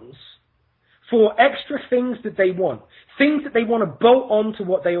demands for extra things that they want to bolt on to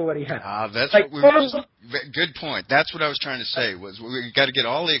what they already have. That's like, good point. That's what I was trying to say, was we got to get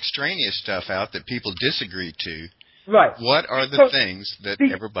all the extraneous stuff out that people disagree to. Right. What are the things that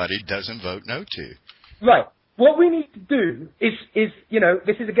everybody doesn't vote no to? Right. What we need to do is this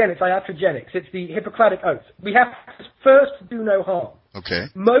is, again, it's iatrogenics. It's the Hippocratic Oath. We have to first do no harm. Okay.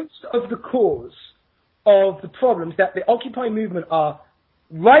 Most of the cause of the problems that the Occupy movement are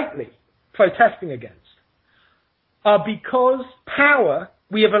rightly protesting against are because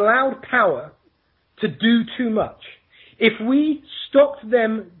we have allowed power to do too much. If we stopped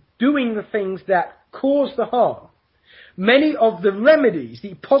them doing the things that cause the harm, many of the remedies,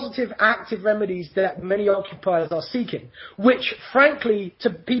 the positive, active remedies that many occupiers are seeking, which, frankly, to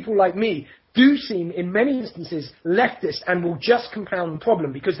people like me, do seem, in many instances, leftist and will just compound the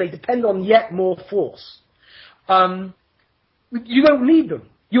problem because they depend on yet more force. You don't need them.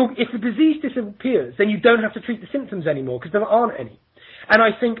 If the disease disappears, then you don't have to treat the symptoms anymore because there aren't any. And I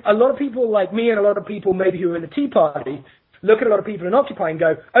think a lot of people like me and a lot of people maybe who are in the Tea Party look at a lot of people in Occupy and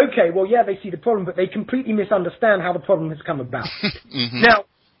go, okay, well, yeah, they see the problem, but they completely misunderstand how the problem has come about. Mm-hmm. Now,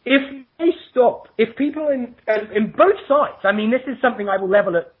 if people in both sides, I mean, this is something I will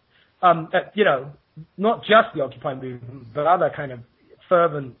level at not just the Occupy movement, but other kind of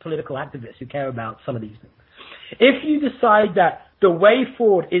fervent political activists who care about some of these things. If you decide that the way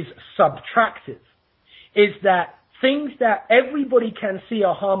forward is subtractive, is that things that everybody can see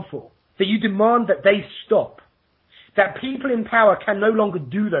are harmful, that you demand that they stop, that people in power can no longer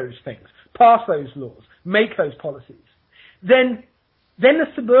do those things, pass those laws, make those policies, then the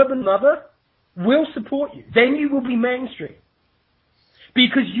suburban mother will support you. Then you will be mainstream.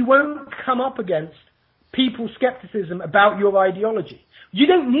 Because you won't come up against people's skepticism about your ideology. You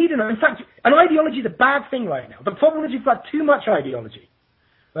don't need in fact, an ideology is a bad thing right now. The problem is you've got too much ideology,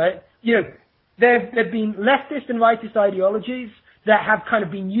 right? There have been leftist and rightist ideologies that have kind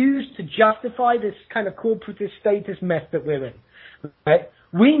of been used to justify this kind of corporatist status mess that we're in, right?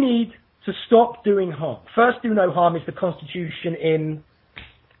 We need to stop doing harm. First, do no harm is the Constitution in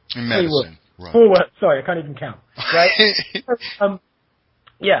medicine. Right. 4 words. Sorry, I can't even count. Right?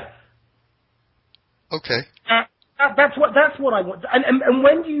 Yeah. Okay. That's what I want. And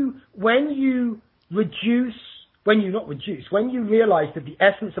when you realize that the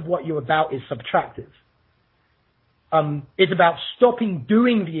essence of what you're about is subtractive, it's about stopping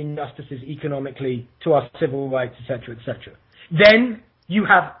doing the injustices economically to our civil rights, etc., etc. Then you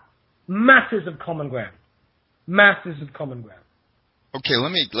have masses of common ground. Masses of common ground. Okay,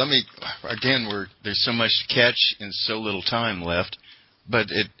 let me again, there's so much to catch and so little time left, but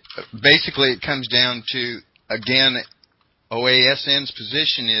it comes down to, again, OASN's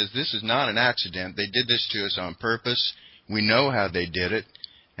position is this is not an accident. They did this to us on purpose. We know how they did it.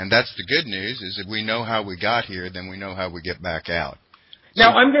 And that's the good news, is if we know how we got here, then we know how we get back out.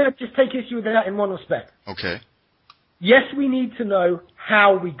 Now, I'm going to just take issue with that in one respect. Okay. Yes, we need to know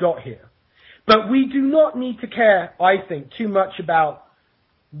how we got here. But we do not need to care, I think, too much about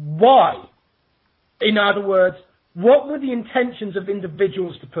why. In other words, what were the intentions of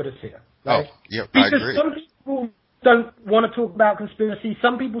individuals to put us here? Right? Oh, yeah, because I agree. Some people don't want to talk about conspiracy.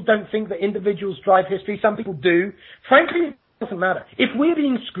 Some people don't think that individuals drive history. Some people do. Frankly, it doesn't matter. If we're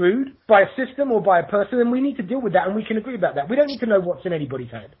being screwed by a system or by a person, then we need to deal with that, and we can agree about that. We don't need to know what's in anybody's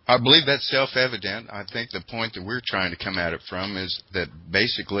head. I believe that's self-evident. I think the point that we're trying to come at it from is that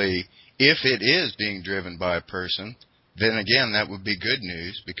basically, if it is being driven by a person, then again, that would be good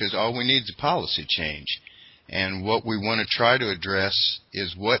news, because all we need is a policy change. And what we want to try to address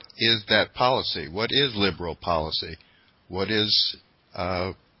is, what is that policy? What is liberal policy? What is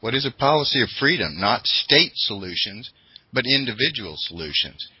a policy of freedom? Not state solutions, but individual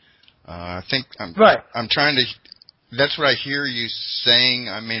solutions. I think I'm trying to. That's what I hear you saying.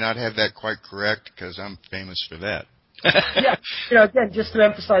 I may not have that quite correct because I'm famous for that. Yeah, again, just to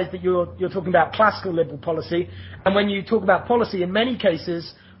emphasize that you're talking about classical liberal policy, and when you talk about policy, in many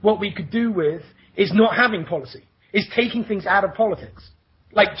cases, what we could do with is not having policy, is taking things out of politics,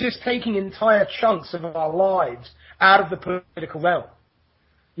 like just taking entire chunks of our lives out of the political realm,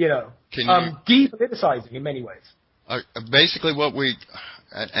 depoliticizing in many ways. Basically, what we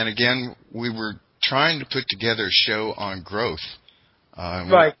were trying to put together a show on growth.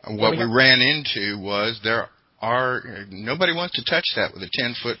 Right. What we ran into was nobody wants to touch that with a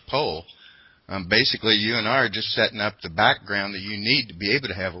 10-foot pole. Basically, you and I are just setting up the background that you need to be able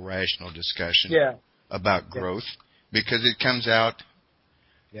to have a rational discussion about growth, because it comes out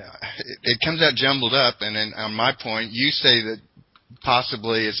jumbled up. And then on my point, you say that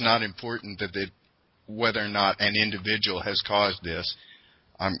possibly it's not important that whether or not an individual has caused this.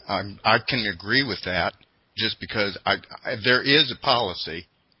 I can agree with that, just because there is a policy.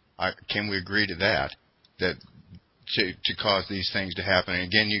 Can we agree to that to cause these things to happen? And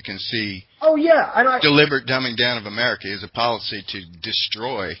again, you can see. Oh yeah, and deliberate dumbing down of America is a policy to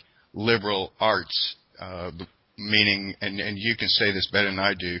destroy liberal arts, meaning, and you can say this better than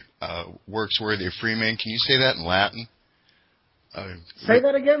I do, works worthy of free men. Can you say that in Latin? Say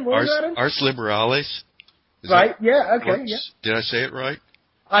that again. What was that in? Ars liberales. Right. Yeah. Okay. Yeah. Did I say it right?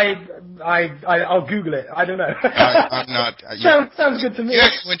 I'll Google it. I don't know. I'm not. Sounds good to me. You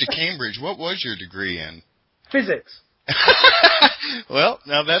actually went to Cambridge. What was your degree in? Physics. Well,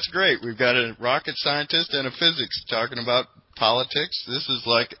 now that's great. We've got a rocket scientist and a physics talking about politics. This is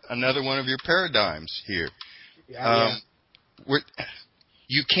like another one of your paradigms here. Yeah.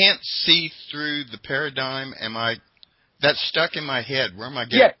 You can't see through the paradigm. That's stuck in my head. Where am I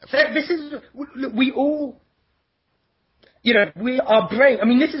getting? Yeah, this is. We all. Our brain. I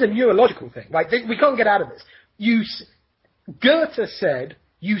mean, this is a neurological thing, right? We can't get out of this. Goethe said,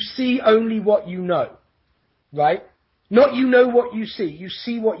 "You see only what you know." Right? Not you know what you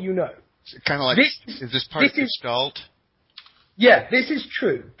see what you know. Kind of like, is this part of Gestalt? Yeah, this is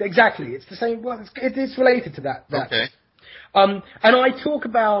true. Exactly. It's the same. Well, it's related to that. Okay. And I talk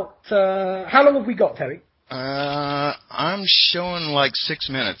about, how long have we got, Terry? I'm showing like 6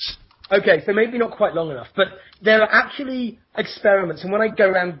 minutes. Okay, so maybe not quite long enough, but there are actually experiments, and when I go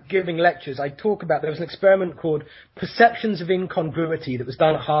around giving lectures, I talk about, there was an experiment called Perceptions of Incongruity that was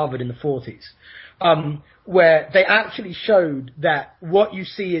done at Harvard in the 40s. Where they actually showed that what you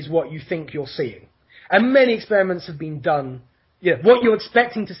see is what you think you're seeing. And many experiments have been done. What you're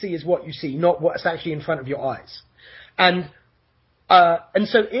expecting to see is what you see, not what's actually in front of your eyes. And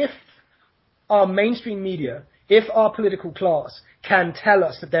so if our mainstream media, if our political class can tell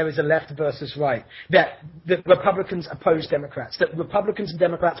us that there is a left versus right, that Republicans oppose Democrats, that Republicans and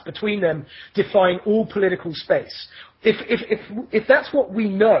Democrats between them define all political space, if that's what we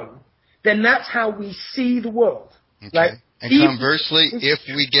know, then that's how we see the world. Okay. Right? And conversely, if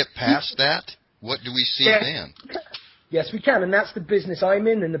we get past that, what do we see then? Yes, we can, and that's the business I'm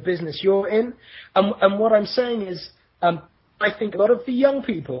in and the business you're in. And what I'm saying is, I think a lot of the young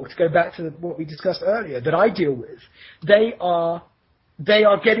people, to go back to what we discussed earlier, that I deal with, they are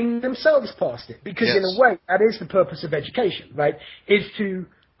getting themselves past it. Because in a way, that is the purpose of education, right? Is to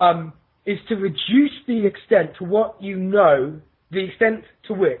reduce the extent to what you know, the extent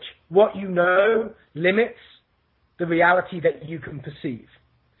to which what you know limits the reality that you can perceive.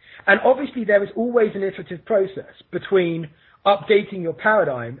 And obviously there is always an iterative process between updating your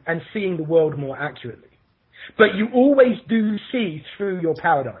paradigm and seeing the world more accurately. But you always do see through your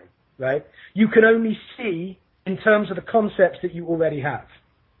paradigm, right? You can only see in terms of the concepts that you already have.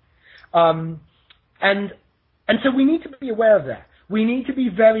 And so we need to be aware of that. We need to be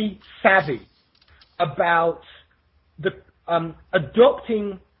very savvy about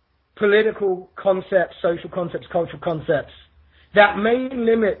adopting political concepts, social concepts, cultural concepts that may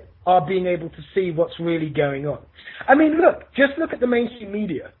limit our being able to see what's really going on. I mean, just look at the mainstream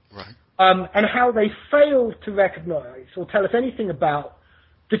media. Right. And how they fail to recognize or tell us anything about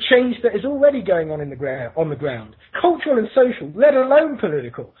the change that is already going on on the ground, cultural and social, let alone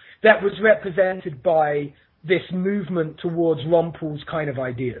political, that was represented by this movement towards Ron Paul's kind of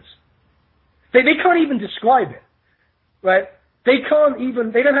ideas. They can't even describe it, right? They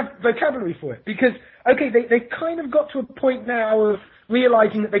don't have vocabulary for it because, they kind of got to a point now of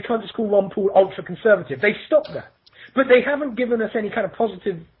realizing that they can't just call Ron Paul ultra-conservative. They stopped that. But they haven't given us any kind of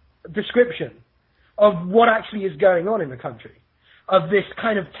positive description of what actually is going on in the country, of this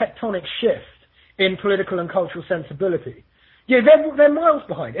kind of tectonic shift in political and cultural sensibility. Yeah, they're miles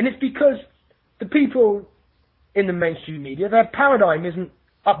behind. And it's because the people in the mainstream media, their paradigm isn't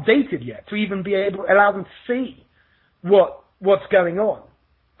updated yet to even be able to allow them to see what's going on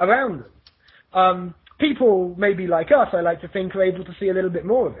around them. People maybe like us, I like to think, are able to see a little bit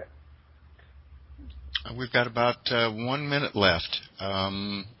more of it. We've got about 1 minute left.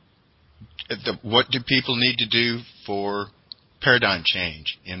 What do people need to do for paradigm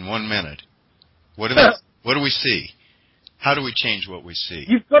change in 1 minute? What do we see? How do we change what we see?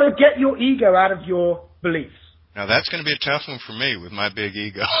 You've got to get your ego out of your beliefs. Now, that's going to be a tough one for me with my big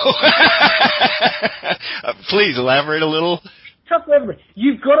ego. Please elaborate a little. Tough for everybody.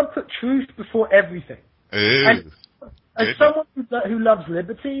 You've got to put truth before everything. Ooh, And as someone who loves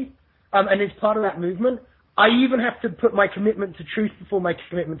liberty and is part of that movement, I even have to put my commitment to truth before my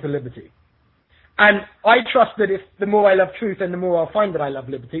commitment to liberty. And I trust that if the more I love truth, then the more I'll find that I love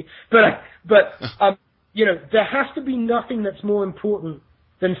liberty. But there has to be nothing that's more important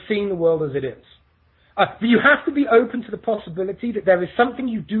than seeing the world as it is. You have to be open to the possibility that there is something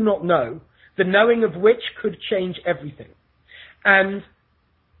you do not know, the knowing of which could change everything. And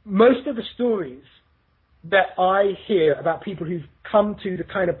most of the stories that I hear about people who've come to the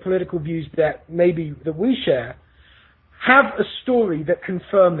kind of political views that we share have a story that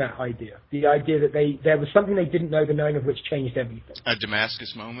confirm that idea. The idea that there was something they didn't know, the knowing of which changed everything. A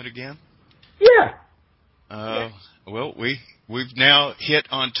Damascus moment again? Yeah. Well, we've now hit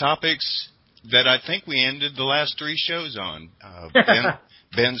on topics that I think we ended the last 3 shows on.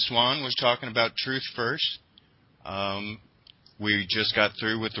 Ben Swan was talking about truth first. We just got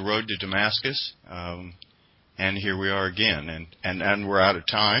through with the road to Damascus. And here we are again. And we're out of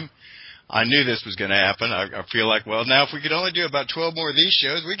time. I knew this was going to happen. I feel like, well, now if we could only do about 12 more of these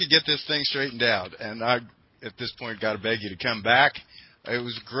shows, we could get this thing straightened out. And I, at this point, got to beg you to come back. It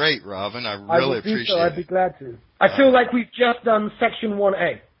was great, Robin. I really appreciate it. I'd be glad to. I feel like we've just done Section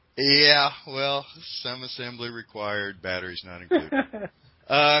 1A. Yeah, well, some assembly required, batteries not included.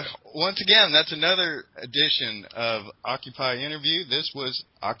 Once again, that's another edition of Occupy Interview. This was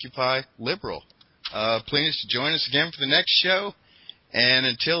Occupy Liberal. Please join us again for the next show. And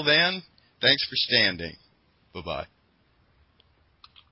until then, thanks for standing. Bye-bye.